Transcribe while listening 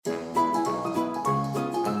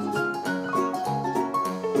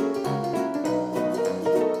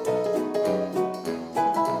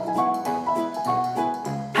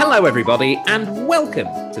Hello, everybody, and welcome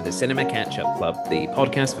to the Cinema Catch-Up Club, the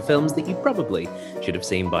podcast for films that you probably should have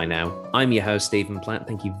seen by now. I'm your host, Stephen Platt.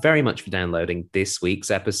 Thank you very much for downloading this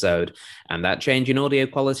week's episode. And that change in audio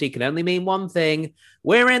quality can only mean one thing.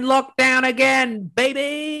 We're in lockdown again,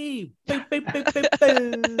 baby! Boop, boop, boop, boop,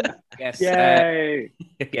 boop. Yes, yay!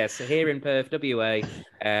 Yes, here in Perth, WA,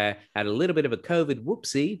 had a little bit of a COVID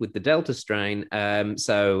whoopsie with the Delta strain.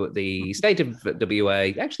 So the state of WA,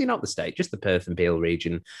 actually not the state, just the Perth and Peel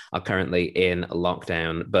region, are currently in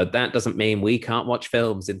lockdown. But that doesn't mean we can't watch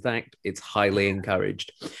films. In fact, it's highly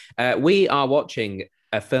encouraged. We are watching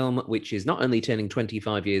a film which is not only turning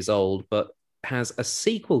 25 years old, but has a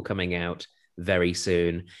sequel coming out very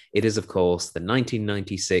soon. It is, of course, the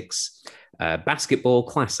 1996 basketball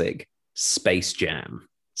classic, Space Jam.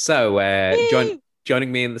 So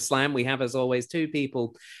joining me in the slam, we have, as always, two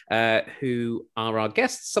people who are our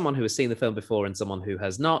guests, someone who has seen the film before and someone who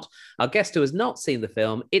has not. Our guest who has not seen the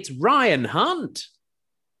film, it's Ryan Hunt.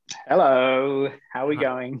 Hello, how are we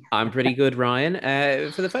going? I'm pretty good,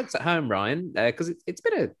 Ryan. For the folks at home, Ryan, because it's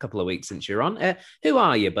been a couple of weeks since you're on, who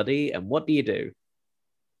are you, buddy, and what do you do?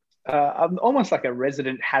 I'm almost like a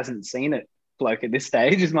resident hasn't seen it bloke at this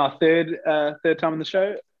stage. It's my third time on the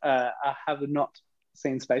show. I have not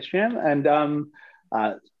seen Space Jam, and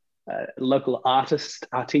local artiste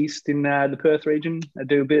in the Perth region. I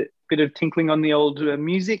do a bit of tinkling on the old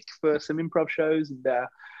music for some improv shows and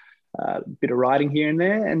a bit of writing here and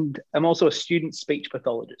there. And I'm also a student speech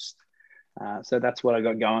pathologist. So that's what I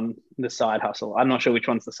got going, the side hustle. I'm not sure which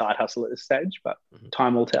one's the side hustle at this stage, but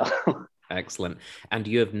time will tell. Excellent. And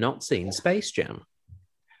you have not seen Space Jam?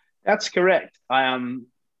 That's correct.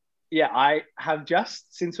 I have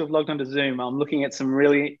just, since we've logged onto Zoom, I'm looking at some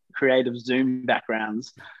really creative Zoom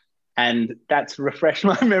backgrounds, and that's refreshed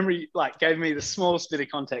my memory, like gave me the smallest bit of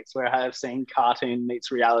context where I have seen cartoon meets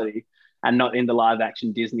reality and not in the live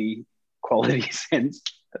action Disney quality sense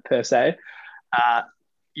per se.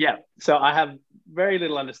 So I have very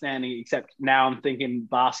little understanding, except now I'm thinking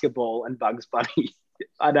basketball and Bugs Bunny.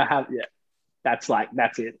 I don't have, that's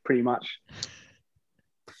it pretty much.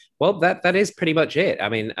 Well, that is pretty much it. I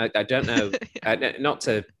mean, I don't know, not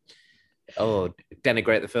to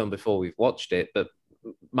denigrate the film before we've watched it, but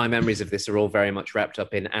my memories of this are all very much wrapped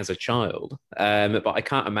up in as a child. But I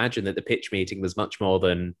can't imagine that the pitch meeting was much more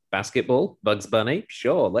than basketball, Bugs Bunny.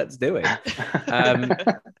 Sure, let's do it.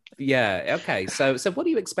 Yeah, okay. So what are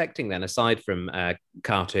you expecting then, aside from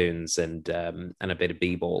cartoons and a bit of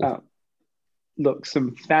b-ball? Look,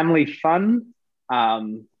 some family fun,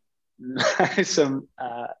 some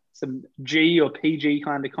G or PG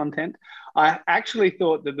kind of content. I actually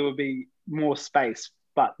thought that there would be more space,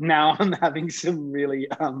 but now I'm having some really,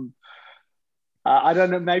 I don't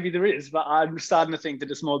know, maybe there is, but I'm starting to think that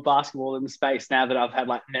it's more basketball in space now that I've had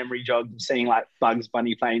like memory jogs of seeing like Bugs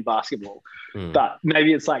Bunny playing basketball. But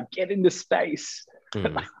maybe it's like get into space.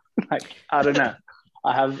 Like, I don't know.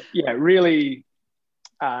 I have, really,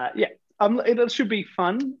 it should be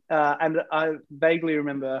fun. And I vaguely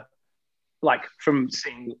remember, like from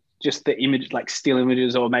seeing just the image, like still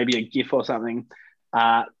images or maybe a GIF or something,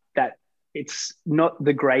 that it's not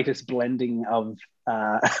the greatest blending of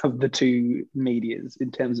the two medias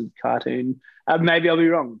in terms of cartoon. Maybe I'll be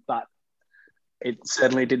wrong, but it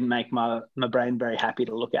certainly didn't make my brain very happy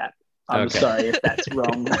to look at. I'm sorry if that's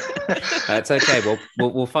wrong. That's okay.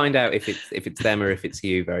 We'll find out if it's them or if it's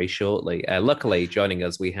you very shortly. Luckily, joining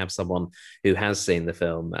us, we have someone who has seen the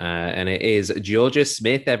film, and it is Georgia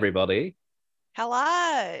Smith. Everybody,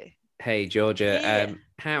 hello. Hey, Georgia. Yeah.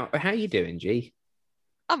 How are you doing, G?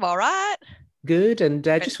 I'm all right. Good. And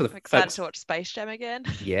just for the excited folks to watch Space Jam again.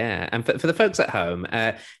 Yeah, and for the folks at home,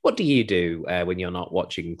 what do you do when you're not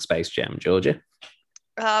watching Space Jam, Georgia?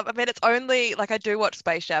 I mean, it's only like I do watch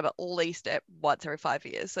Space Jam at least once every 5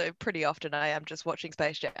 years. So pretty often I am just watching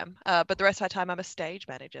Space Jam. But the rest of my time, I'm a stage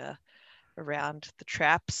manager around the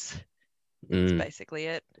traps. That's basically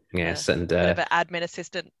it. Yes, and a bit of an admin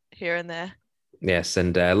assistant here and there. Yes,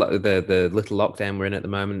 and the little lockdown we're in at the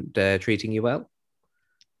moment treating you well?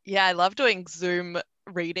 Yeah, I love doing Zoom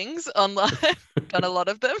readings online. Done a lot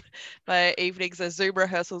of them. My evenings are Zoom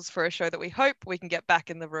rehearsals for a show that we hope we can get back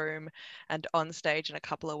in the room and on stage in a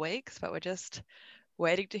couple of weeks, but we're just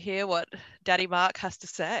waiting to hear what Daddy Mark has to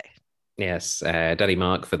say. Yes, Daddy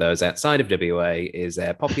Mark, for those outside of WA, is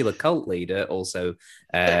a popular cult leader, also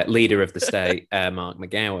leader of the state, Mark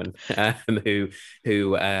McGowan,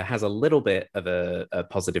 who has a little bit of a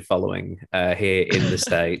positive following here in the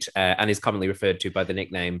state, and is commonly referred to by the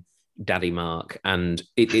nickname Daddy Mark. And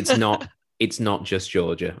it's not just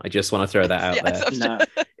Georgia. I just want to throw that out there. No,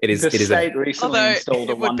 it is. The state recently installed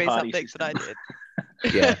a one party system. That I did.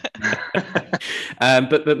 Yeah.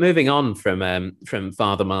 But moving on from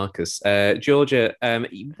Father Marcus, Georgia,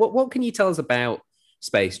 what can you tell us about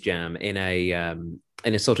Space Jam in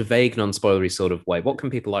a sort of vague, non-spoilery sort of way? What can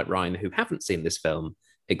people like Ryan who haven't seen this film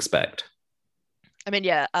expect? I mean,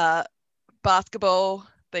 yeah, basketball,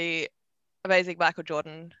 the amazing Michael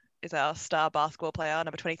Jordan is our star basketball player,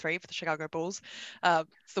 number 23 for the Chicago Bulls.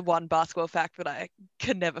 It's the one basketball fact that I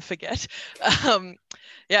can never forget.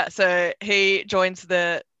 Yeah, so he joins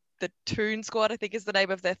the Toon Squad, I think is the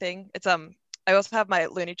name of their thing. It's I also have my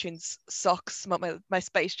Looney Tunes socks, my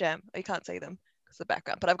Space Jam. You can't see them because of the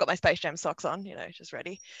background, but I've got my Space Jam socks on, just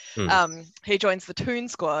ready. He joins the Toon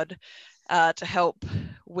Squad to help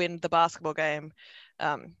win the basketball game,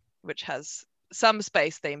 which has some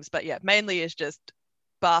space themes, but yeah, mainly is just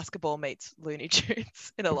basketball meets Looney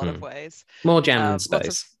Tunes in a lot of ways. More jam than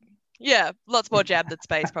space. Lots more jam than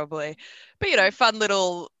space probably. But fun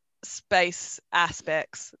little space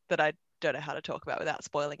aspects that I don't know how to talk about without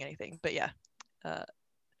spoiling anything. But yeah, a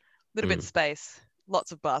little bit of space,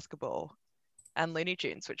 lots of basketball, and Looney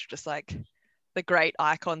Tunes, which are just like the great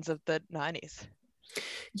icons of the 90s.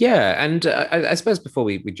 Yeah, and I suppose before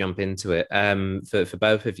we jump into it, for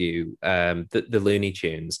both of you, the Looney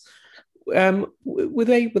Tunes, were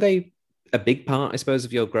they a big part, I suppose,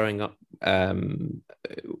 of your growing up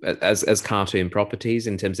as cartoon properties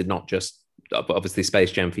in terms of not just obviously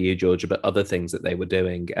Space Jam for you, Georgia, but other things that they were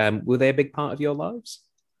doing? Were they a big part of your lives?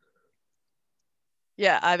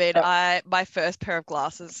 Yeah, I mean, my first pair of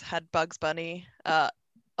glasses had Bugs Bunny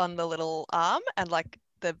on the little arm, and like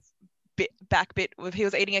the back bit, he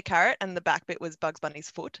was eating a carrot, and the back bit was Bugs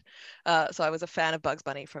Bunny's foot. So I was a fan of Bugs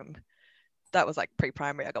Bunny that was like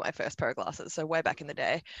pre-primary. I got my first pair of glasses, so way back in the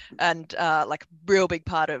day. And like real big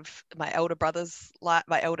part of my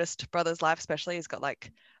eldest brother's life, especially, he's got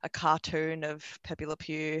like a cartoon of Pepe Le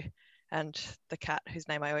Pew and the cat whose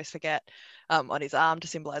name I always forget on his arm to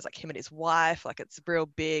symbolize like him and his wife. Like it's real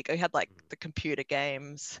big. He had like the computer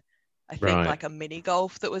games. I think like a mini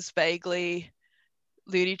golf that was vaguely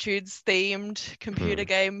Looney Tunes themed computer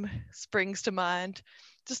game springs to mind.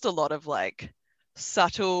 Just a lot of like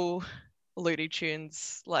subtle Looney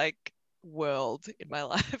Tunes like world in my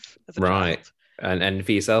life as a child. And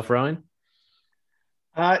for yourself, Ryan?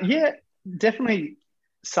 Yeah, definitely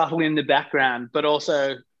subtle in the background, but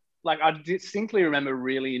also like I distinctly remember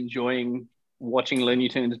really enjoying watching Looney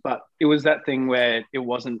Tunes, but it was that thing where it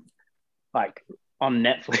wasn't like on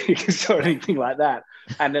Netflix or anything like that.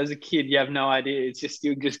 And as a kid, you have no idea. It's just,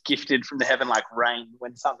 you're just gifted from the heaven like rain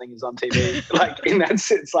when something is on TV. Like in that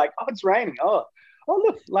sense, like, oh, it's raining. Oh,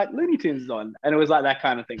 look, like Looney Tunes is on. And it was like that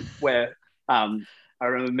kind of thing where I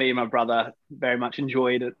remember me and my brother very much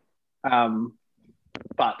enjoyed it.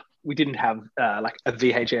 But we didn't have like a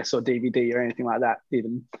VHS or DVD or anything like that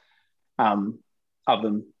even of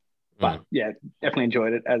them. But yeah, definitely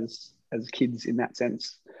enjoyed it as kids in that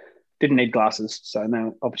sense. Didn't need glasses, so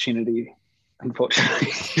no opportunity, unfortunately.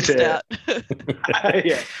 Yeah.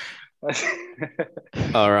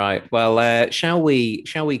 All right. Well, shall we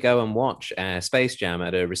go and watch Space Jam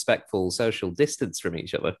at a respectful social distance from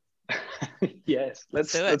each other? Yes.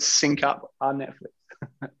 Let's sync up our Netflix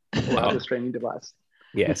or other streaming device.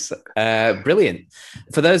 Yes. Brilliant.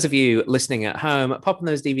 For those of you listening at home, pop on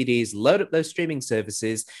those DVDs, load up those streaming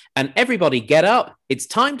services, and everybody get up. It's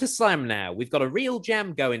time to slam now. We've got a real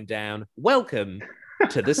jam going down. Welcome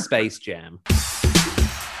to the Space Jam.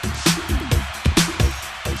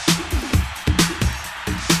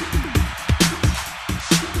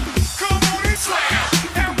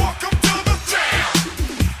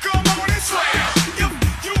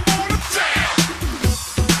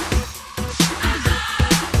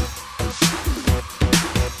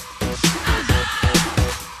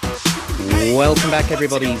 Welcome back,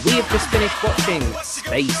 everybody. We have just finished watching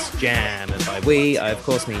Space Jam, and by we, I of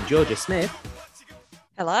course mean Georgia Smith.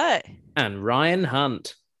 Hello. And Ryan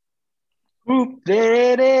Hunt. Oop, there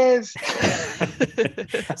it is.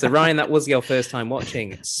 So, Ryan, that was your first time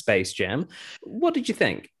watching Space Jam. What did you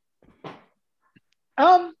think?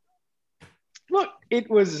 Look, it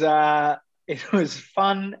was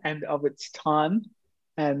fun and of its time,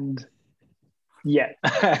 and yeah,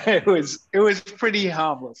 it was pretty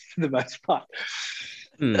harmless for the most part.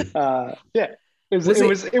 Yeah,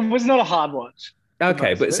 it was not a hard watch.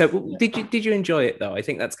 Okay, but so did you enjoy it though? I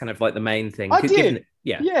think that's kind of like the main thing. I did.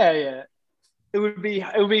 Yeah. It would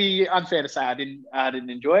be unfair to say I didn't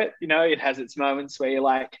enjoy it. You know, it has its moments where you're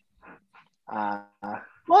like,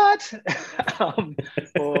 what?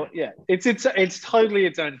 Or yeah, it's totally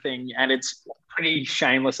its own thing, and it's pretty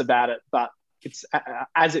shameless about it, but it's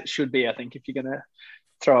as it should be. I think if you're gonna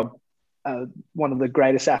throw one of the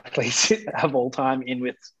greatest athletes of all time in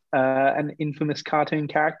with an infamous cartoon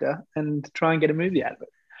character and try and get a movie out of it.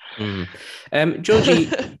 Georgie,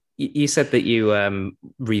 you said that you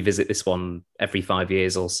revisit this one every 5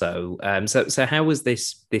 years or so. So how was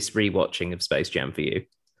this rewatching of Space Jam for you?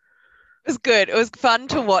 It was good. It was fun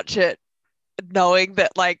to watch it, knowing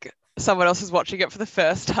that like someone else was watching it for the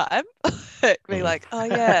first time. Being like, oh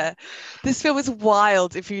yeah, this film is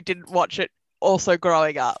wild if you didn't watch it also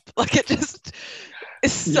growing up. Like it just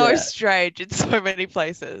is so strange in so many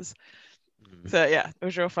places. So yeah, it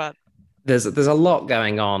was real fun. There's a lot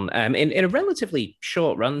going on in a relatively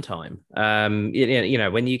short runtime. You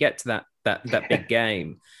know, when you get to that big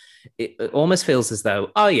game, it almost feels as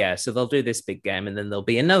though, oh yeah, so they'll do this big game and then there'll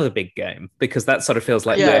be another big game, because that sort of feels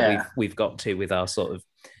like where we've got to with our sort of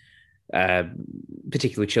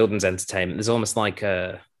particularly children's entertainment. There's almost like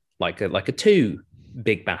a two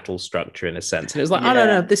big battle structure in a sense, and it was like, oh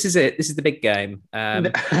no, this is it, this is the big game,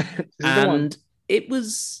 and it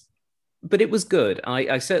was good.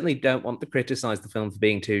 I certainly don't want to criticize the film for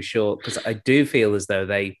being too short, because I do feel as though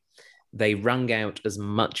they wrung out as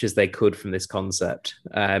much as they could from this concept,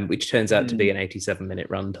 which turns out to be an 87-minute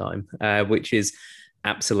runtime, which is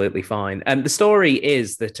absolutely fine. And the story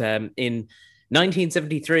is that in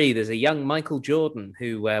 1973, there's a young Michael Jordan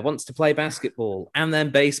who wants to play basketball and then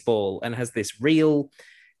baseball, and has this real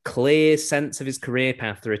clear sense of his career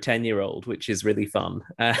path through a 10-year-old, which is really fun.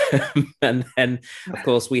 And then, of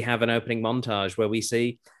course, we have an opening montage where we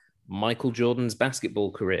see Michael Jordan's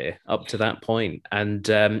basketball career up to that point. And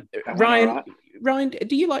Ryan,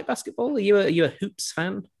 do you like basketball? Are you a hoops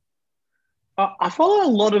fan? I follow a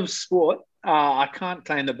lot of sport. I can't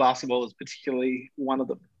claim that basketball is particularly one of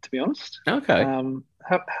them, to be honest. Okay.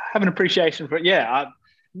 Have an appreciation for it. Yeah,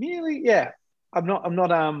 I'm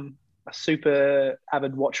not a super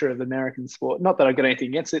avid watcher of American sport. Not that I've got anything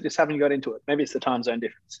against it, just haven't got into it. Maybe it's the time zone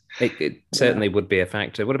difference. It certainly would be a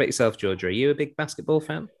factor. What about yourself, Georgia? Are you a big basketball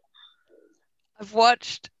fan? I've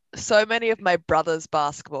watched so many of my brother's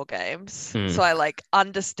basketball games, so I like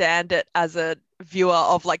understand it as a viewer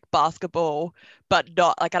of like basketball, but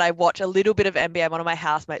not like, and I watch a little bit of NBA. One of my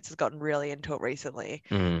housemates has gotten really into it recently,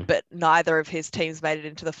 but neither of his teams made it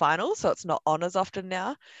into the finals, so it's not on as often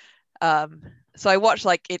now. So I watch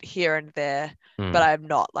like it here and there, but I'm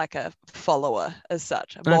not like a follower as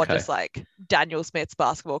such. I'm more just like Daniel Smith's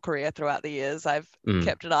basketball career throughout the years I've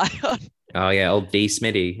kept an eye on. Oh yeah, old D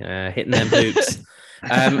Smitty hitting them hoops.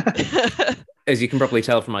 As you can probably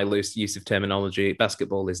tell from my loose use of terminology,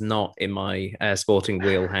 basketball is not in my sporting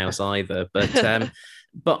wheelhouse either. But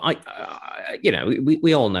I you know,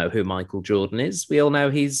 we all know who Michael Jordan is. We all know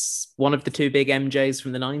he's one of the two big MJs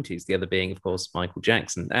from the 90s, the other being, of course, Michael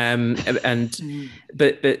Jackson.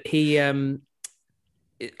 But he,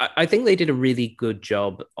 I think they did a really good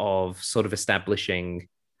job of sort of establishing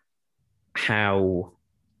how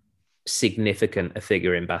significant a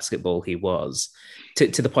figure in basketball he was, to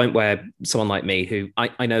the point where someone like me, who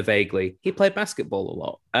I know vaguely, he played basketball a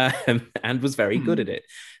lot and was very good at it.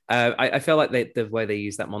 I feel like the way they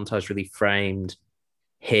used that montage really framed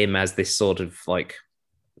him as this sort of like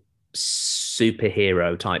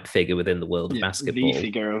superhero type figure within the world of basketball. The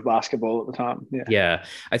figure of basketball at the time. Yeah,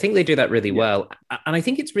 I think they do that really well. And I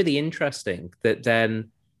think it's really interesting that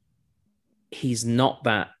then he's not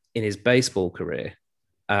that in his baseball career.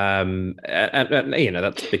 And, you know,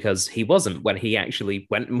 that's because he wasn't when he actually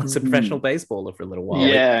went and was a professional baseballer for a little while.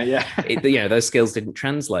 You know, those skills didn't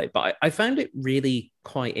translate. But I found it really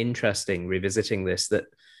quite interesting revisiting this,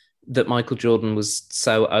 that Michael Jordan was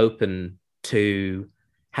so open to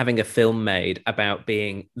having a film made about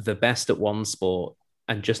being the best at one sport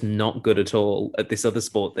and just not good at all at this other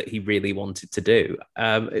sport that he really wanted to do.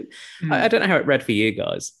 I don't know how it read for you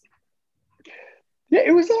guys. Yeah,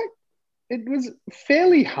 it was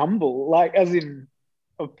fairly humble, like as in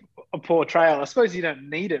a portrayal. I suppose you don't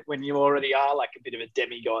need it when you already are like a bit of a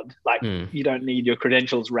demigod. Like you don't need your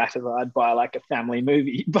credentials ratified by like a family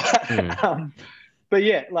movie. But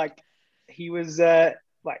yeah, like he was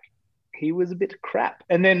he was a bit crap.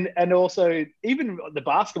 And also even the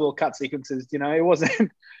basketball cut sequences, you know, it wasn't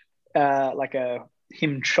like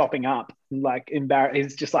him chopping up, like embarrassed.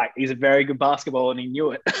 He's just like, he's a very good basketballer and he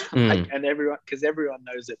knew it. And everyone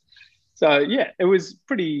knows it. So yeah, it was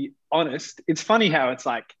pretty honest. It's funny how it's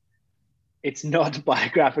like, it's not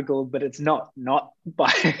biographical, but it's not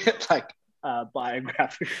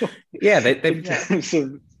biographical. Yeah,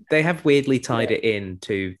 they have weirdly tied it in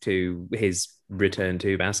to his return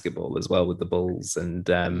to basketball as well with the Bulls. And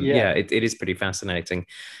it is pretty fascinating.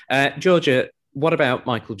 Georgia, what about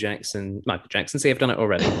Michael Jackson? See, I've done it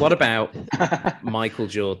already. What about Michael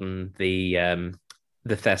Jordan, the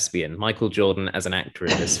the thespian, Michael Jordan, as an actor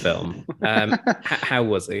in this film. How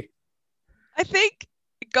was he? I think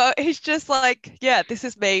he's just like, yeah, this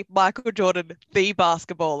is me, Michael Jordan, the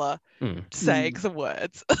basketballer, saying some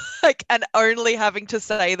words, like, and only having to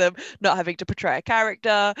say them, not having to portray a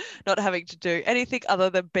character, not having to do anything other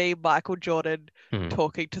than be Michael Jordan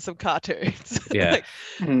talking to some cartoons. Yeah.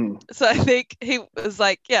 So I think he was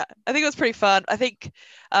like, yeah, I think it was pretty fun. I think,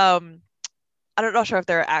 I'm not sure if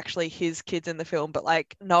there are actually his kids in the film, but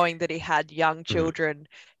like knowing that he had young children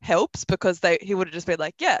helps, because he would have just been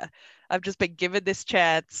like, yeah, I've just been given this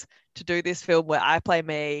chance to do this film where I play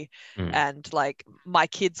me and like my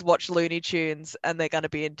kids watch Looney Tunes and they're going to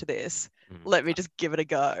be into this. Let me just give it a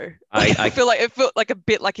go. I feel like it felt like a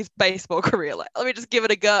bit like his baseball career. Like, let me just give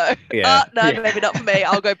it a go. Yeah. Maybe not for me.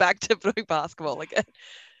 I'll go back to doing basketball again.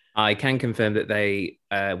 I can confirm that they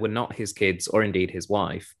were not his kids or indeed his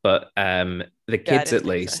wife, but the kids at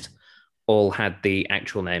least all had the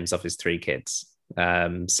actual names of his 3 kids.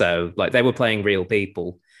 So like they were playing real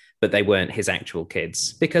people, but they weren't his actual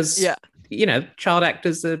kids because, child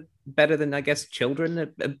actors are better than, I guess, children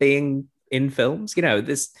at being in films.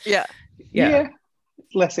 This. Yeah.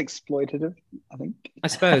 It's less exploitative, I think. I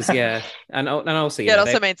suppose, yeah. And also, it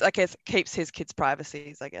also means, I guess, keeps his kids'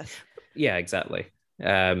 privacies, I guess. Yeah, exactly.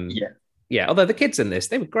 Yeah. Although the kids in this,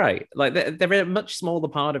 they were great. Like they're a much smaller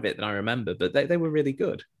part of it than I remember, but they were really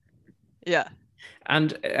good. Yeah.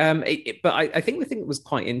 And but I think the thing that was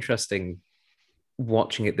quite interesting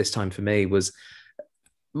watching it this time for me was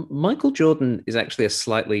Michael Jordan is actually a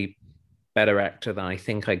slightly better actor than I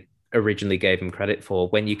think I originally gave him credit for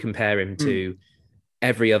when you compare him to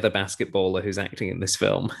every other basketballer who's acting in this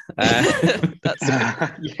film. That's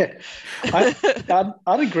yeah.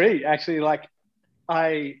 I'd agree, actually. Like,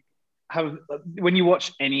 I have, when you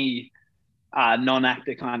watch any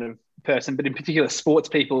non-actor kind of person, but in particular sports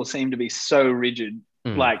people seem to be so rigid,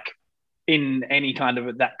 like in any kind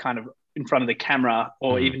of that kind of in front of the camera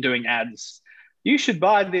or even doing ads. You should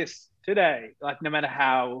buy this today. Like, no matter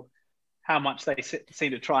how much they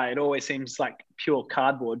seem to try, it always seems like pure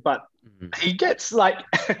cardboard. But he gets like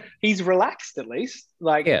he's relaxed at least.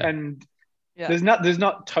 Like, and there's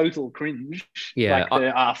not total cringe like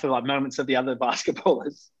there are for like moments of the other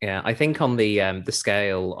basketballers. Yeah, I think on the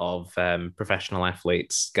scale of professional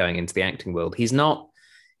athletes going into the acting world, he's not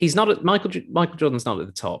at Michael Jordan's not at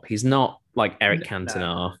the top. He's not like Eric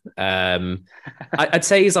Cantona. I'd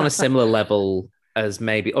say he's on a similar level as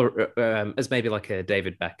maybe like a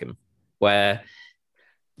David Beckham, where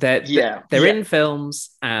they're in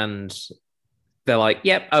films and they're like,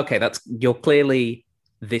 yep, okay, you're clearly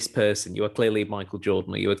this person. You are clearly Michael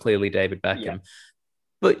Jordan, or you are clearly David Beckham,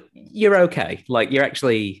 but you're okay. Like, you're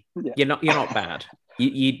actually you're not bad.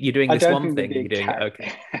 You're doing this one thing. You're doing it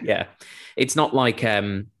okay. Yeah, it's not like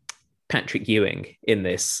Patrick Ewing in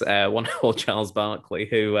this one, or Charles Barkley,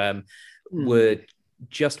 who were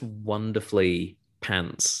just wonderfully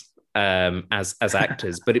pants as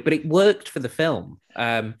actors, but it worked for the film.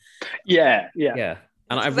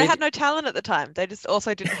 And they had no talent at the time. They just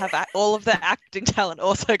also didn't have all of their acting talent.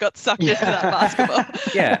 Also got sucked into that basketball.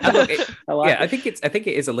 I think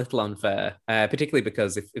it is a little unfair, particularly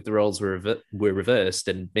because if the roles were reversed,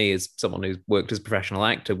 and me as someone who's worked as a professional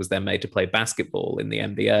actor was then made to play basketball in the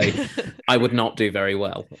NBA, I would not do very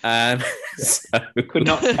well. Could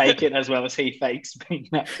not fake it as well as he fakes being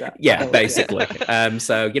an actor. Yeah, basically.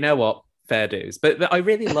 So you know what? Fair dues. But I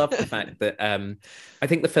really love the fact that I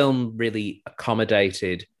think the film really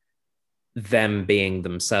accommodated them being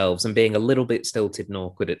themselves and being a little bit stilted and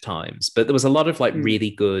awkward at times. But there was a lot of like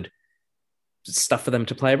really good stuff for them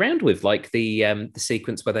to play around with, like the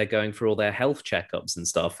sequence where they're going for all their health checkups and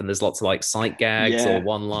stuff, and there's lots of like sight gags or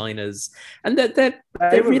one-liners, and they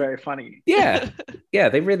were very funny. Yeah,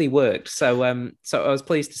 they really worked. So I was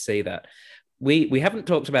pleased to see that. We haven't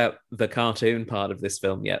talked about the cartoon part of this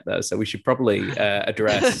film yet, though, so we should probably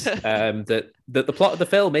address that the plot of the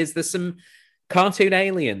film is there's some cartoon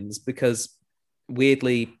aliens, because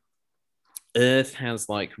weirdly Earth has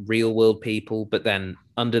like real world people, but then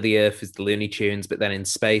under the Earth is the Looney Tunes, but then in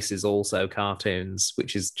space is also cartoons,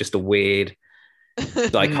 which is just a weird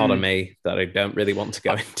dichotomy that I don't really want to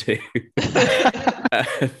go into.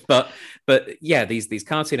 But yeah, these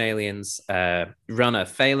cartoon aliens run a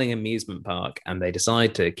failing amusement park, and they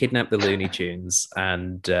decide to kidnap the Looney Tunes,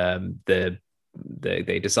 and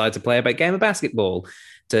they decide to play a game of basketball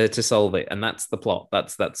to solve it, and that's the plot.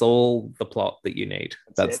 That's all the plot that you need.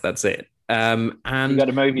 That's it. And you got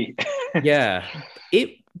a movie. Yeah,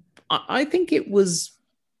 I think it was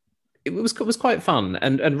quite fun.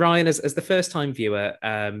 And Ryan, as the first time viewer,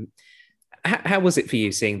 how was it for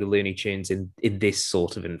you seeing the Looney Tunes in this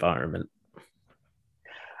sort of environment?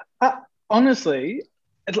 Honestly,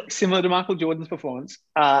 it's like similar to Michael Jordan's performance.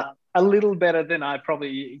 A little better than I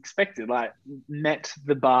probably expected. Like met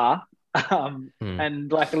the bar,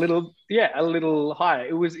 and like a little higher.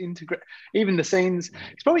 It was integrate. Even the scenes.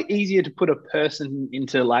 It's probably easier to put a person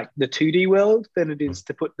into like the 2D world than it is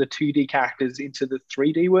to put the 2D characters into the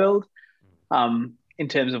 3D world. In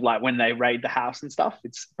terms of like when they raid the house and stuff,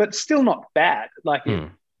 but still not bad. Like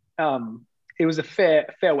it was a fair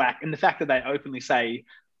whack, and the fact that they openly say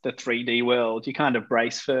the 3D world, you kind of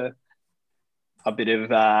brace for a bit of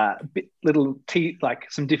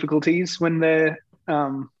like some difficulties when they're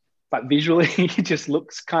like visually it just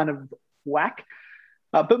looks kind of whack.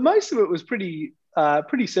 But most of it was pretty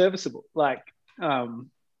serviceable. Like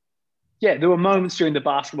there were moments during the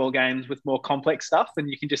basketball games with more complex stuff, and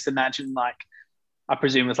you can just imagine like I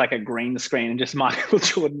presume it's like a green screen and just Michael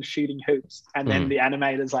Jordan shooting hoops, and then the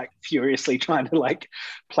animators like furiously trying to like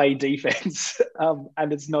play defense,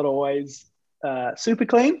 and it's not always super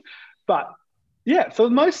clean. But yeah, for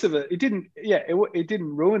most of it, it didn't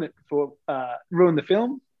ruin it for ruin the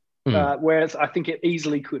film, whereas I think it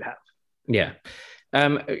easily could have. Yeah,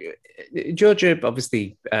 Georgia,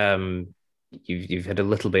 obviously, you've had a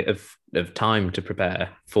little bit of time to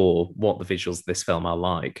prepare for what the visuals of this film are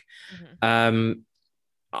like.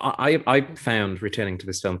 I found returning to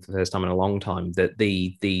this film for the first time in a long time that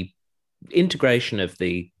the integration of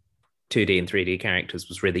the 2D and 3D characters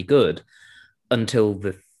was really good until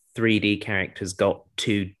the 3D characters got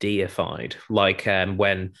too deified. Like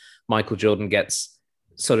when Michael Jordan gets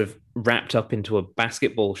sort of wrapped up into a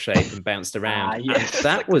basketball shape and bounced around. Yes. And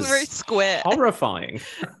that like was very square. Horrifying.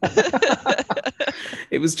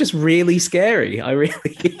 It was just really scary. I really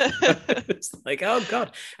it's like, oh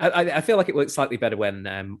God. I feel like it worked slightly better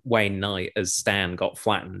when Wayne Knight as Stan got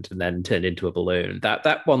flattened and then turned into a balloon.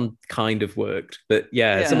 That one kind of worked. But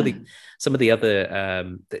yeah. some of the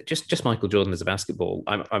other just Michael Jordan as a basketball,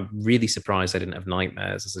 I'm really surprised I didn't have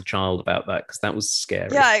nightmares as a child about that, because that was scary.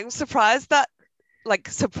 Yeah, I'm surprised that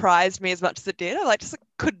surprised me as much as it did. I just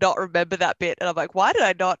could not remember that bit, and I'm like, why did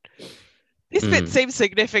I not? This bit seems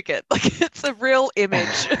significant. Like it's a real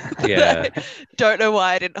image. Yeah. Don't know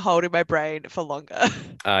why I didn't hold in my brain for longer.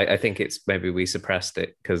 I think it's maybe we suppressed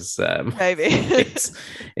it because maybe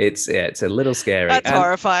it's a little scary. That's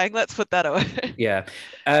horrifying. Let's put that away. Yeah.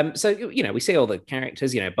 So we see all the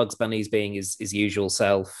characters. Bugs Bunny's being his usual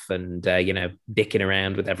self, and dicking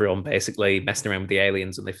around with everyone, basically messing around with the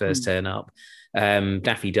aliens when they first turn up.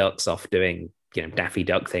 Daffy Duck's off doing Daffy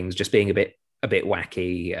Duck things, just being a bit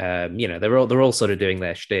wacky. They're all sort of doing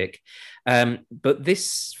their shtick. But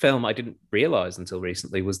this film, I didn't realize until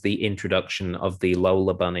recently, was the introduction of the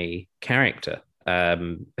Lola Bunny character,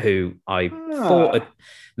 who I thought had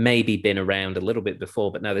maybe been around a little bit before,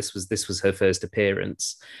 but no, this was her first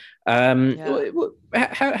appearance. How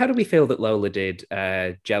do we feel that Lola did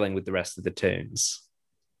gelling with the rest of the tunes?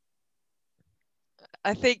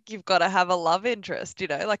 I think you've got to have a love interest,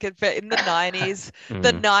 like in the 90s,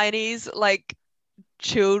 the 90s, like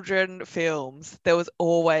children films, there was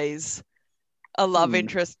always a love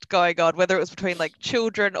interest going on, whether it was between like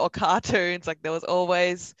children or cartoons, like there was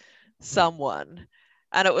always someone.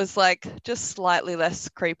 And it was like just slightly less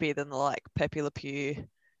creepy than the like Pepe Le Pew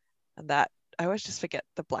and that. I always just forget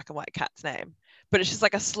the black and white cat's name, but it's just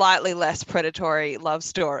like a slightly less predatory love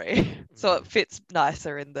story. So it fits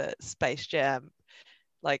nicer in the Space Jam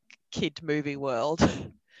like kid movie world.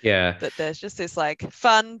 Yeah. That there's just this like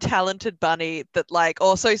fun, talented bunny that like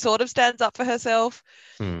also sort of stands up for herself.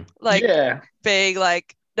 Like being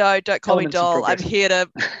like, no, don't call me doll. I'm here to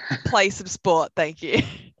play some sport. Thank you.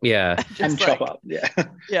 Yeah. and chop up. Yeah.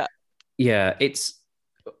 Yeah. Yeah.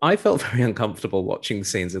 I felt very uncomfortable watching the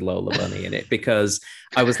scenes of Lola Bunny in it, because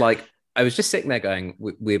I was just sitting there going,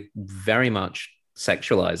 we're very much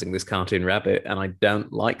sexualizing this cartoon rabbit, and I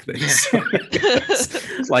don't like this.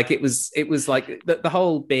 Like it was like the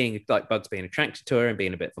whole being like Bugs being attracted to her and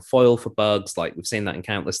being a bit of a foil for Bugs, like we've seen that in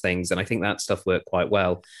countless things, and I think that stuff worked quite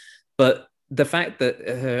well. But the fact that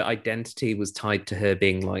her identity was tied to her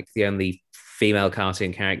being like the only female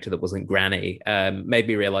cartoon character that wasn't Granny made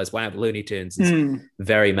me realize, wow, the Looney Tunes is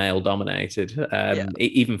very male dominated,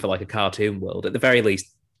 even for like a cartoon world. At the very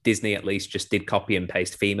least, Disney at least just did copy and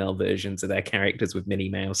paste female versions of their characters with Minnie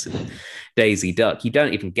Mouse and Daisy Duck. You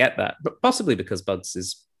don't even get that, but possibly because Bugs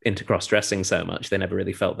is into cross-dressing so much, they never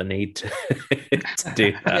really felt the need to, to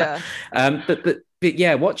do that. But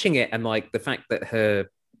yeah, watching it, and like the fact that her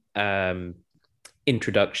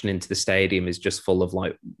introduction into the stadium is just full of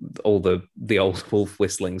like all the old wolf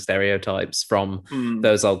whistling stereotypes from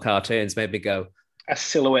those old cartoons made me go, a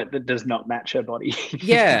silhouette that does not match her body.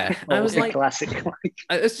 Yeah. I was like, classic.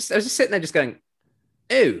 I was just sitting there just going,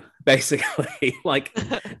 ew, basically. Like,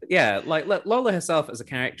 yeah, like Lola herself as a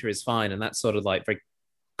character is fine, and that sort of like very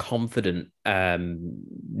confident,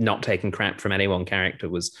 not taking crap from anyone character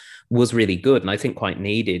was really good, and I think quite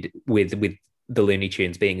needed with the Looney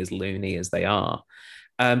Tunes being as loony as they are.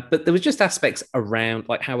 But there was just aspects around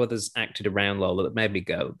like how others acted around Lola that made me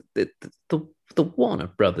go, the Warner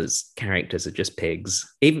Brothers characters are just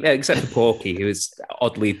pigs, even except for Porky, who is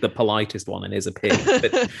oddly the politest one and is a pig.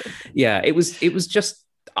 But yeah, it was just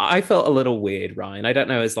I felt a little weird, Ryan. I don't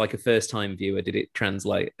know, as like a first time viewer, did it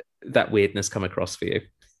translate that weirdness come across for you?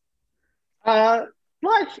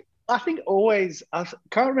 Like I think always I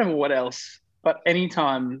can't remember what else, but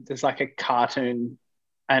anytime there's like a cartoon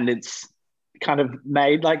and it's kind of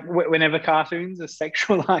made like whenever cartoons are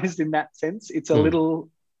sexualized in that sense, it's a little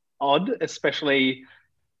odd, especially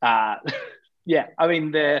yeah, I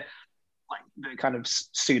mean they're like the kind of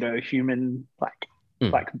pseudo human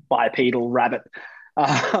like bipedal rabbit.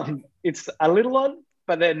 It's a little odd,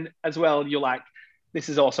 but then as well you're like, this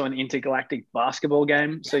is also an intergalactic basketball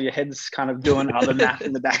game, so your head's kind of doing other math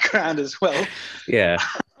in the background as well. Yeah.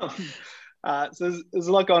 So there's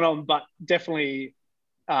a lot going on, but definitely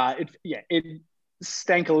it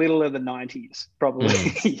stank a little of the 90s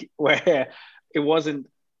probably, where it wasn't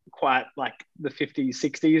quite like the 50s,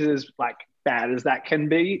 60s as like bad as that can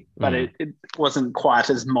be, but it wasn't quite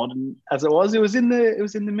as modern as it was. It was in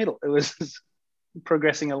the middle. It was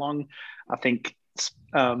progressing along. I think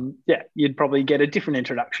you'd probably get a different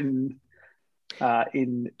introduction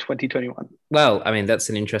in 2021. Well, I mean, that's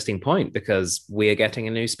an interesting point because we're getting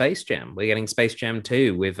a new Space Jam. We're getting Space Jam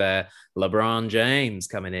 2 with LeBron James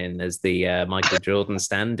coming in as the Michael Jordan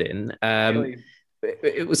stand-in.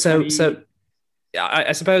 It was so.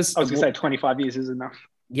 I suppose I was going to say 25 years is enough.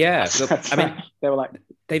 Yeah, I mean, they were like,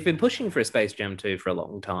 they've been pushing for a Space Jam 2 for a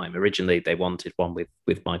long time. Originally, they wanted one with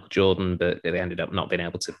Michael Jordan, but they ended up not being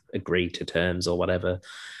able to agree to terms or whatever.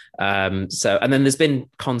 And then there's been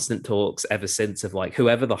constant talks ever since of like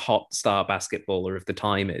whoever the hot star basketballer of the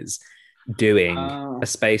time is doing a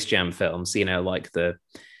Space Jam film. So, like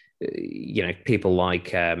people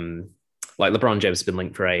like LeBron James has been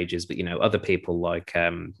linked for ages, but other people like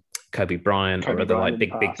Kobe Bryant or other like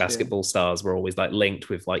big basketball stars were always like linked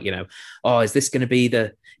with like, is this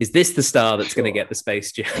the star that's going to get the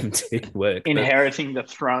Space Jam to work? Inheriting the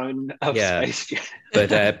throne of Space Jam.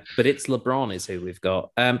 but it's LeBron is who we've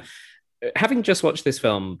got. Having just watched this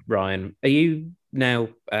film, Ryan, are you now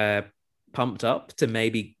pumped up to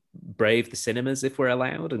maybe brave the cinemas if we're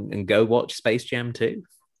allowed and go watch Space Jam 2?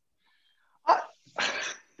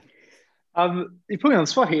 You put me on the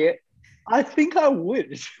spot here. I think I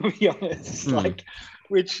would, to be honest.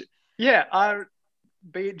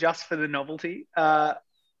 Be it just for the novelty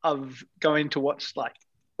of going to watch like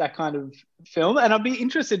that kind of film. And I'd be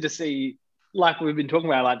interested to see, like we've been talking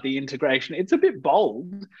about, like the integration. It's a bit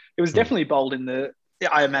bold. It was definitely bold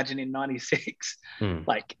I imagine in 96,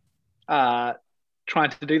 trying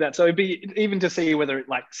to do that. So it'd be even to see whether it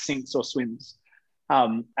like sinks or swims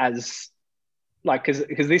as like,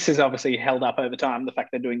 because this is obviously held up over time, the fact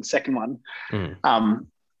they're doing second one.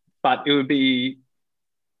 But it would be,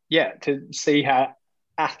 to see how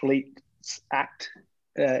athletes act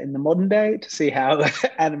in the modern day, to see how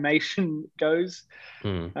animation goes.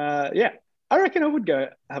 I reckon I would go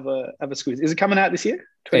have a squeeze. Is it coming out this year?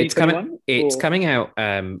 It's coming out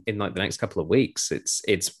in like the next couple of weeks.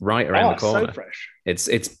 It's right around the corner. So fresh.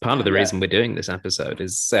 It's part of the reason we're doing this episode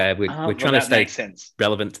is we're trying to stay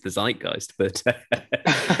relevant to the zeitgeist, but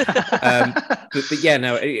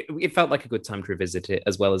it felt like a good time to revisit it,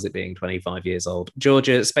 as well as it being 25 years old.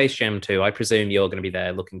 Georgia, Space Jam 2. I presume you're going to be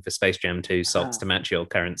there looking for Space Jam 2 socks to match your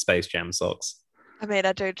current Space Jam socks. I mean,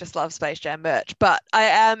 I do just love Space Jam merch, but I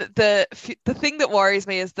am the thing that worries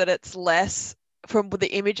me is that it's less from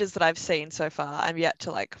the images that I've seen so far. I'm yet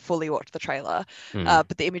to like fully watch the trailer,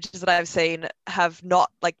 but the images that I've seen have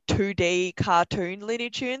not like 2D cartoon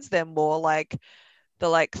Looney Tunes. They're more like the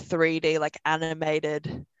like 3D like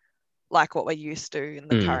animated, like what we're used to in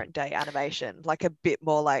the current day animation, like a bit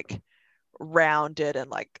more like rounded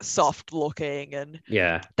and like soft looking, and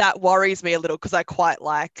that worries me a little because I quite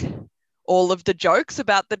like all of the jokes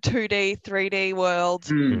about the 2D, 3D world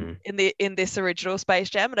in this original Space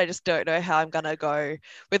Jam, and I just don't know how I'm gonna go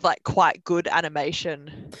with like quite good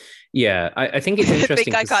animation. Yeah, I think it's interesting. I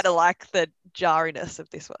think I kind of like the jarriness of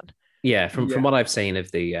this one. Yeah, from what I've seen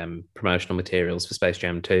of the promotional materials for Space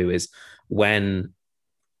Jam 2 is when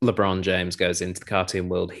LeBron James goes into the cartoon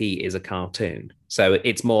world, he is a cartoon. So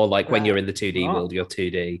it's more like when you're in the 2D Right. world, you're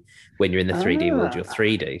 2D. When you're in the 3D world, you're Ah.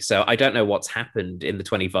 3D. So I don't know what's happened in the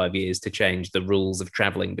 25 years to change the rules of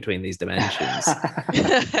traveling between these dimensions,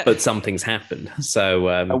 but something's happened. So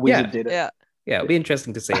A wizard did it. Yeah. yeah, it'll be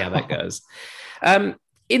interesting to see how that goes.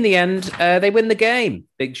 In the end, they win the game.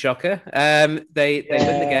 Big shocker. They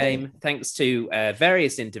win the game thanks to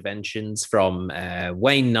various interventions from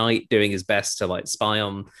Wayne Knight doing his best to like spy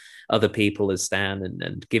on other people as Stan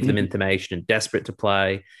and give them information and desperate to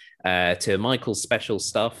play, to Michael's special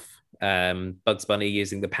stuff. Bugs Bunny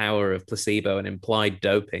using the power of placebo and implied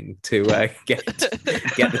doping to get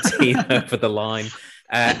the team over the line.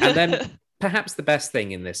 And then perhaps the best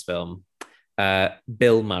thing in this film,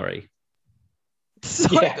 Bill Murray. So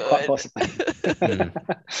Quite good. possibly.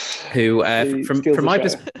 Who, Steals from the my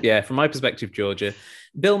show. from my perspective, Georgia,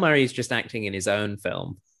 Bill Murray is just acting in his own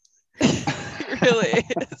film. It really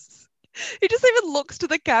is. He just even looks to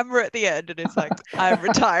the camera at the end and is like, I'm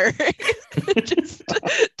retiring. Just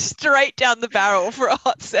straight down the barrel for a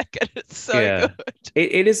hot second. It's so good.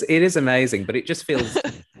 It is amazing, but it just feels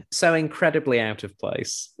so incredibly out of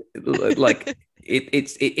place. Like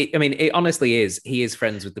I mean, it honestly is. He is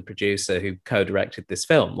friends with the producer who co-directed this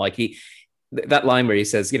film. Like that line where he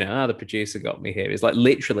says, the producer got me here is like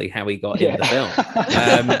literally how he got in the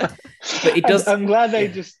film. But it does. I'm glad they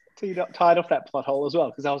just tied off that plot hole as well,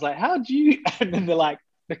 because I was like, how'd you? And then they're like,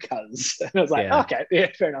 because. And I was like, okay, yeah,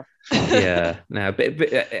 fair enough. Yeah, no, but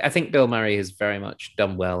I think Bill Murray has very much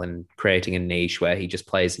done well in creating a niche where he just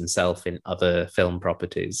plays himself in other film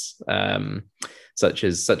properties, such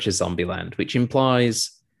as Zombieland, which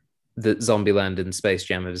implies that Zombieland and Space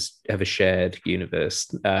Jam have a shared universe,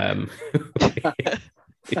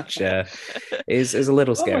 which is a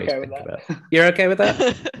little scary to think about. You're okay with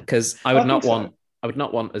that? Because I would not want a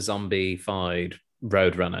zombified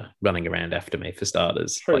Roadrunner running around after me, for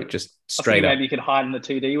starters. True. Like just straight up. Maybe you could hide in the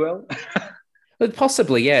 2D world. But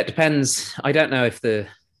possibly, yeah. It depends. I don't know if the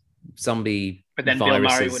zombie. But then viruses...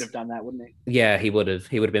 Bill Murray would have done that, wouldn't he? Yeah, he would have.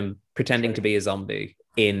 He would have been pretending to be a zombie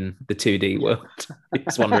in the 2D world.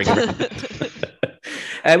 He's wandering around.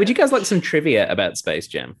 Would you guys like some trivia about Space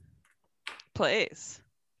Jam? Please.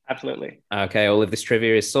 Absolutely. Okay, all of this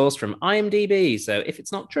trivia is sourced from IMDb, so if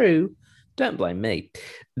it's not true, don't blame me.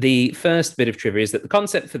 The first bit of trivia is that the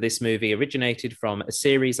concept for this movie originated from a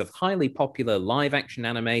series of highly popular live-action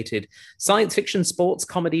animated science fiction sports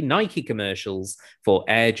comedy Nike commercials for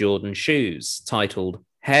Air Jordan shoes, titled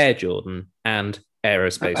Hair Jordan and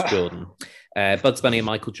Aerospace Jordan. Bugs Bunny and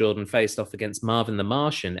Michael Jordan faced off against Marvin the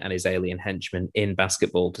Martian and his alien henchmen in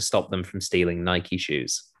basketball to stop them from stealing Nike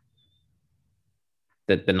shoes.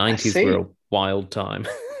 The 90s were a wild time.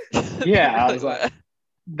 Yeah, I was like,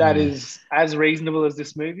 that is as reasonable as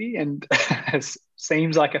this movie and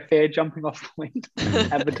seems like a fair jumping off point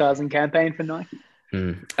advertising campaign for Nike.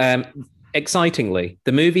 Excitingly,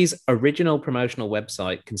 the movie's original promotional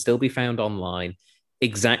website can still be found online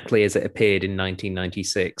exactly as it appeared in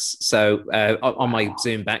 1996. So on my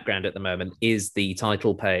Zoom background at the moment is the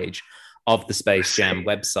title page of the Space Jam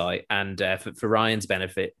website. And for Ryan's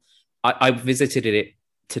benefit, I visited it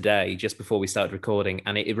today just before we started recording,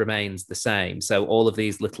 and it remains the same. So all of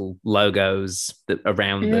these little logos that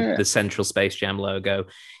around the central Space Jam logo,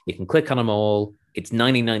 you can click on them all. It's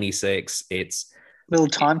 1996. It's little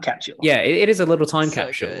time capsule. Yeah, it is a little time So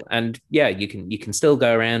capsule. good. And yeah, you can still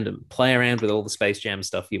go around and play around with all the Space Jam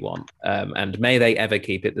stuff you want. And may they ever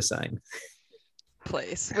keep it the same.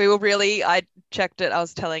 Please. We were really, I checked it. I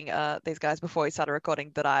was telling these guys before we started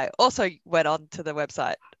recording that I also went on to the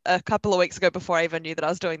website a couple of weeks ago before I even knew that I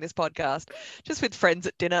was doing this podcast, just with friends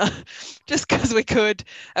at dinner, just because we could.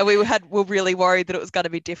 And we were really worried that it was going to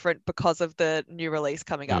be different because of the new release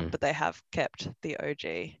coming up, but they have kept the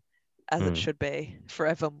OG as it should be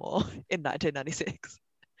forevermore in 1996.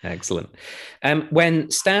 Excellent. When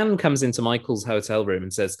Stan comes into Michael's hotel room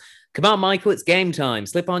and says, "Come on, Michael, it's game time.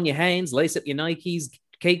 Slip on your Hanes, lace up your Nikes,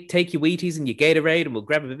 take your Wheaties and your Gatorade, and we'll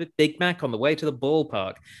grab a Big Mac on the way to the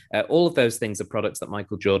ballpark." All of those things are products that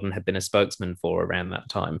Michael Jordan had been a spokesman for around that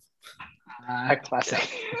time. Classic.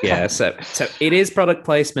 Yeah, so it is product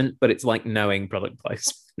placement, but it's like knowing product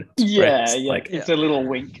placement. It's a little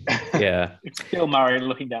wink. Yeah. It's Bill Murray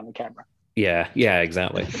looking down the camera. Yeah,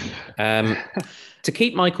 exactly. To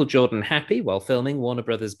keep Michael Jordan happy while filming, Warner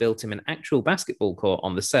Brothers built him an actual basketball court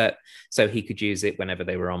on the set so he could use it whenever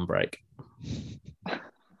they were on break.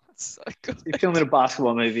 So good. You're filming a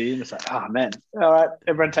basketball movie and it's like, oh man, all right,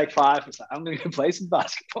 everyone take 5. It's like, I'm going to play some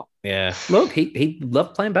basketball. Yeah. Look, he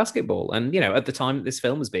loved playing basketball. And, at the time this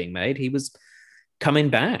film was being made, he was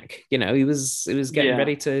coming back. He was getting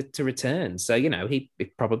ready to return. So, he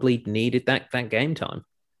probably needed that game time.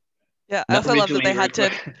 Yeah, I Not also love that originally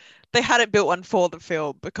they had it built one for the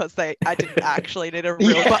film because I didn't actually need a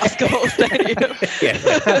real basketball stadium. Yeah.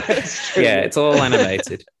 Yeah, it's all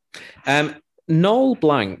animated. Noel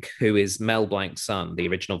Blanc, who is Mel Blanc's son, the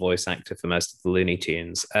original voice actor for most of the Looney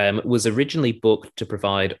Tunes, was originally booked to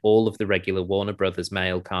provide all of the regular Warner Brothers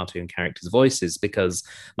male cartoon characters' voices because,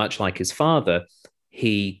 much like his father,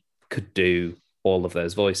 he could do all of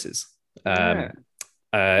those voices.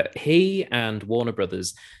 He and Warner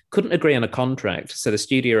Brothers couldn't agree on a contract, so the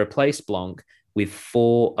studio replaced Blanc with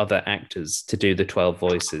 4 other actors to do the 12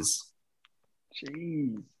 voices.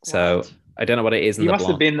 Jeez. So Wild. I don't know what it is in He the must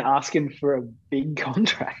have Blanc. been asking for a big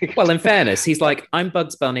contract. Well, in fairness, he's like, I'm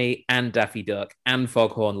Bugs Bunny and Daffy Duck and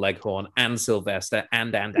Foghorn Leghorn and Sylvester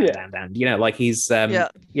and you know, like he's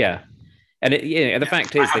yeah. And the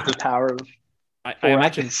fact is, I have the power of I 4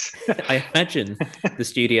 imagine actors. I imagine the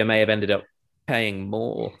studio may have ended up paying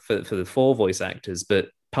more for the 4 voice actors, but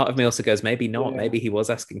part of me also goes, maybe not. Yeah. Maybe he was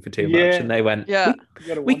asking for too much, and they went, Yeah.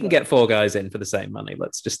 we can get 4 guys in for the same money.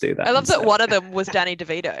 Let's just do that. I love instead. that one of them was Danny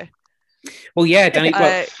DeVito. Well, yeah, Danny.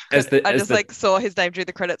 Well, I just like saw his name during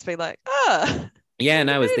the credits, being like, yeah,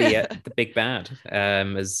 no, as the big bad,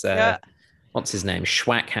 as what's his name,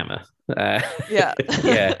 Schwackhammer. Yeah.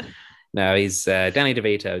 Yeah. No, he's Danny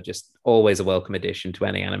DeVito, just always a welcome addition to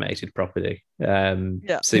any animated property.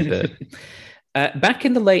 Super. Back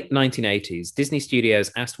in the late 1980s, Disney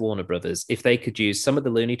Studios asked Warner Brothers if they could use some of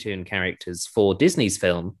the Looney Tune characters for Disney's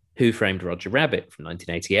film Who Framed Roger Rabbit from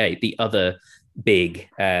 1988, the other big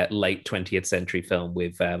late 20th century film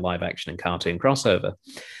with live action and cartoon crossover.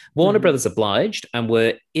 Warner Brothers obliged and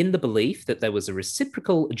were in the belief that there was a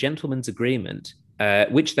reciprocal gentleman's agreement,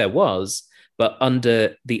 which there was, but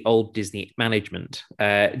under the old Disney management.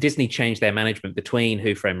 Disney changed their management between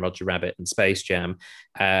Who Framed Roger Rabbit and Space Jam.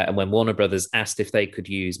 And when Warner Brothers asked if they could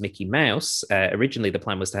use Mickey Mouse, originally the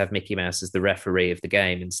plan was to have Mickey Mouse as the referee of the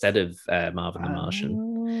game instead of Marvin the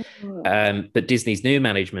Martian. But Disney's new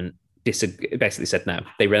management basically said no.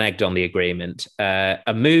 They reneged on the agreement,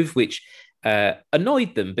 a move which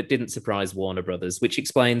annoyed them but didn't surprise Warner Brothers, which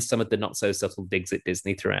explains some of the not so subtle digs at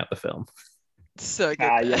Disney throughout the film. So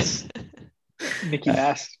good. Yes. Mickey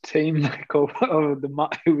Mouse team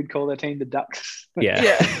who would call their team the Ducks.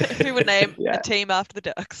 Yeah. Who would name a team after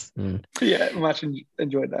the Ducks? Yeah, much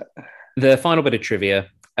enjoyed that. The final bit of trivia.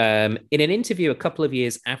 In an interview a couple of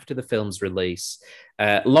years after the film's release,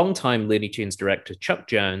 longtime Looney Tunes director Chuck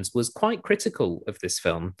Jones was quite critical of this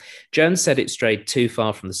film. Jones said it strayed too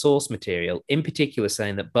far from the source material, in particular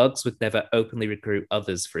saying that Bugs would never openly recruit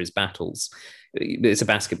others for his battles. It's a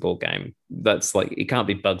basketball game. That's like, it can't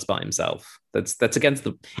be Bugs by himself. It's against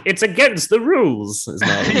the rules, as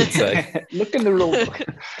Marvin would say. Look in the rule book.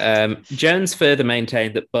 Jones further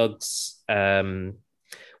maintained that Bugs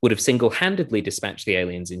would have single-handedly dispatched the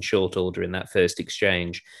aliens in short order in that first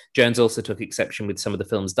exchange. Jones also took exception with some of the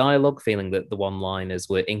film's dialogue, feeling that the one-liners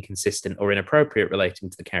were inconsistent or inappropriate relating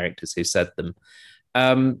to the characters who said them.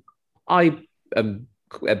 I am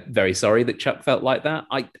very sorry that Chuck felt like that.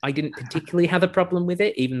 I didn't particularly have a problem with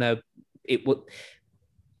it, even though it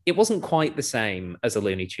wasn't quite the same as a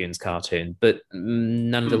Looney Tunes cartoon, but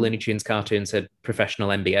none of the Looney Tunes cartoons had professional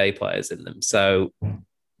NBA players in them, so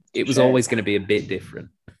it was always going to be a bit different.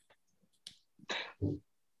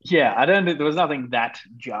 Yeah, I don't think there was nothing that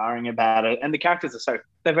jarring about it. And the characters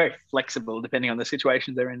they're very flexible depending on the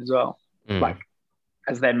situations they're in as well. Like,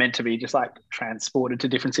 as they're meant to be just like transported to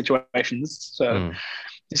different situations. So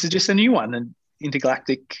this is just a new one, an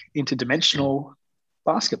intergalactic, interdimensional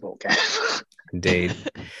basketball game. Indeed.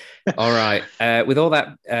 All right. With all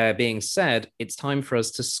that being said, it's time for us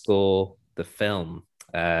to score the film.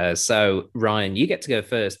 So, Ryan, you get to go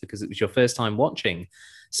first because it was your first time watching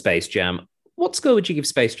Space Jam. What score would you give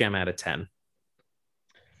Space Jam out of 10?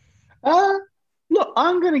 Look,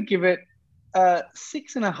 I'm going to give it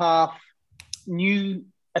 6.5 new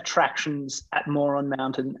attractions at Moron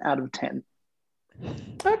Mountain out of 10.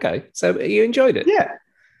 Okay, so you enjoyed it? Yeah,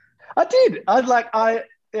 I did.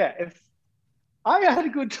 If I had a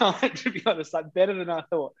good time, to be honest, like better than I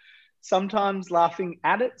thought. Sometimes laughing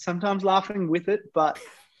at it, sometimes laughing with it, but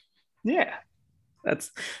yeah.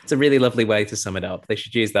 It's a really lovely way to sum it up. They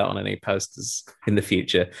should use that on any posters in the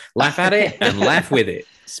future. Laugh at it and laugh with it.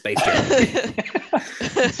 Space Jam.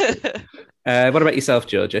 What about yourself,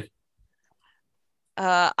 Georgia?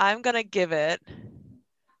 I'm going to give it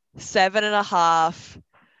 7.5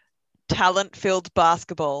 talent-filled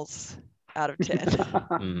basketballs out of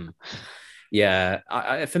 10.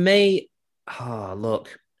 Yeah, for me,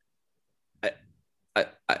 look,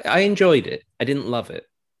 I enjoyed it. I didn't love it.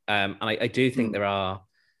 And I do think there are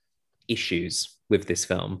issues with this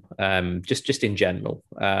film, just in general.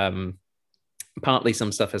 Partly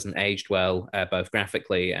some stuff hasn't aged well, both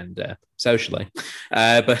graphically and socially.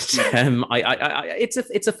 But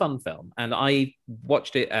it's a fun film, and I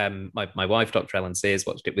watched it. My wife, Dr. Ellen Sears,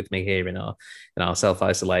 watched it with me here in our self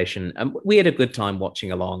isolation, and we had a good time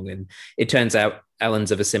watching along. And it turns out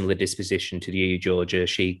Ellen's of a similar disposition to you, Georgia.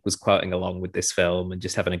 She was quoting along with this film and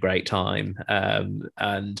just having a great time.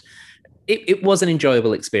 And it was an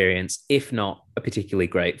enjoyable experience, if not a particularly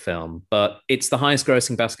great film. But it's the highest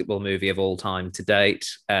grossing basketball movie of all time to date.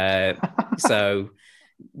 So,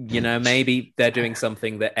 maybe they're doing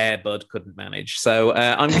something that Air Bud couldn't manage. So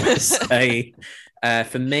I'm going to say,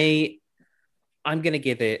 for me, I'm going to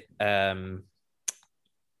give it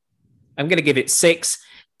 6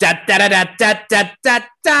 out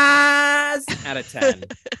of 10,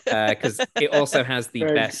 because it also has the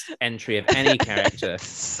best entry of any character.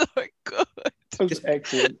 So good. That was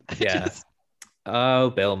excellent. Yeah. Oh,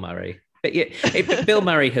 Bill Murray. But yeah, Bill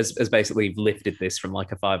Murray has basically lifted this from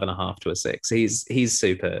like a 5.5 to a 6. He's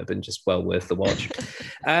superb and just well worth the watch.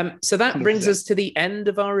 So that brings us to the end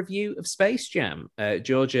of our review of Space Jam.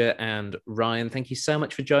 Georgia and Ryan, thank you so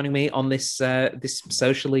much for joining me on this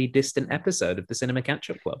socially distant episode of the Cinema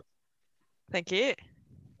Catch-Up Club. Thank you.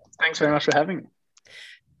 Thanks very much for having me.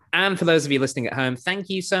 And for those of you listening at home, thank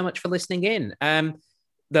you so much for listening in.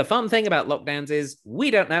 The fun thing about lockdowns is we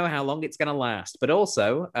don't know how long it's going to last, but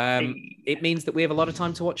also it means that we have a lot of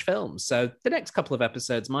time to watch films. So the next couple of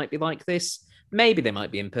episodes might be like this. Maybe they might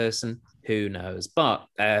be in person. Who knows? But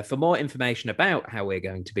for more information about how we're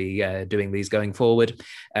going to be doing these going forward,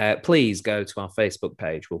 please go to our Facebook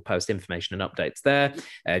page. We'll post information and updates there.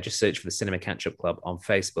 Just search for the Cinema Catch-Up Club on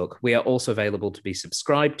Facebook. We are also available to be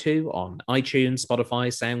subscribed to on iTunes, Spotify,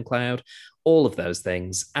 SoundCloud, all of those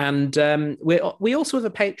things. And we also have a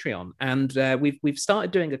Patreon, and we've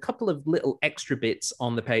started doing a couple of little extra bits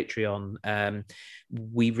on the Patreon.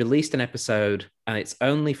 We released an episode, and it's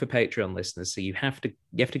only for Patreon listeners, so you have to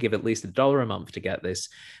give at least $1 a month to get this.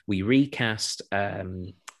 We recast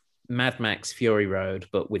Mad Max Fury Road,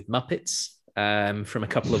 but with Muppets from a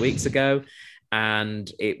couple of weeks ago. And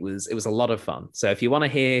it was a lot of fun. So if you want to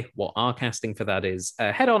hear what our casting for that is,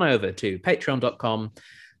 head on over to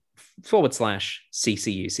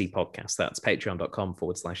patreon.com/CCUC podcast. That's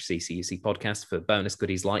patreon.com/CCUC podcast for bonus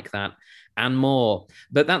goodies like that and more.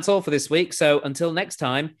 But that's all for this week. So until next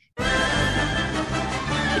time,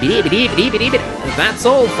 that's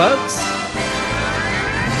all, folks.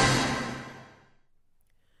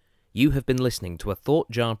 You have been listening to a Thought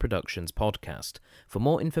Jar Productions podcast. For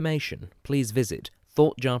more information, please visit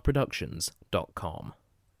thoughtjarproductions.com.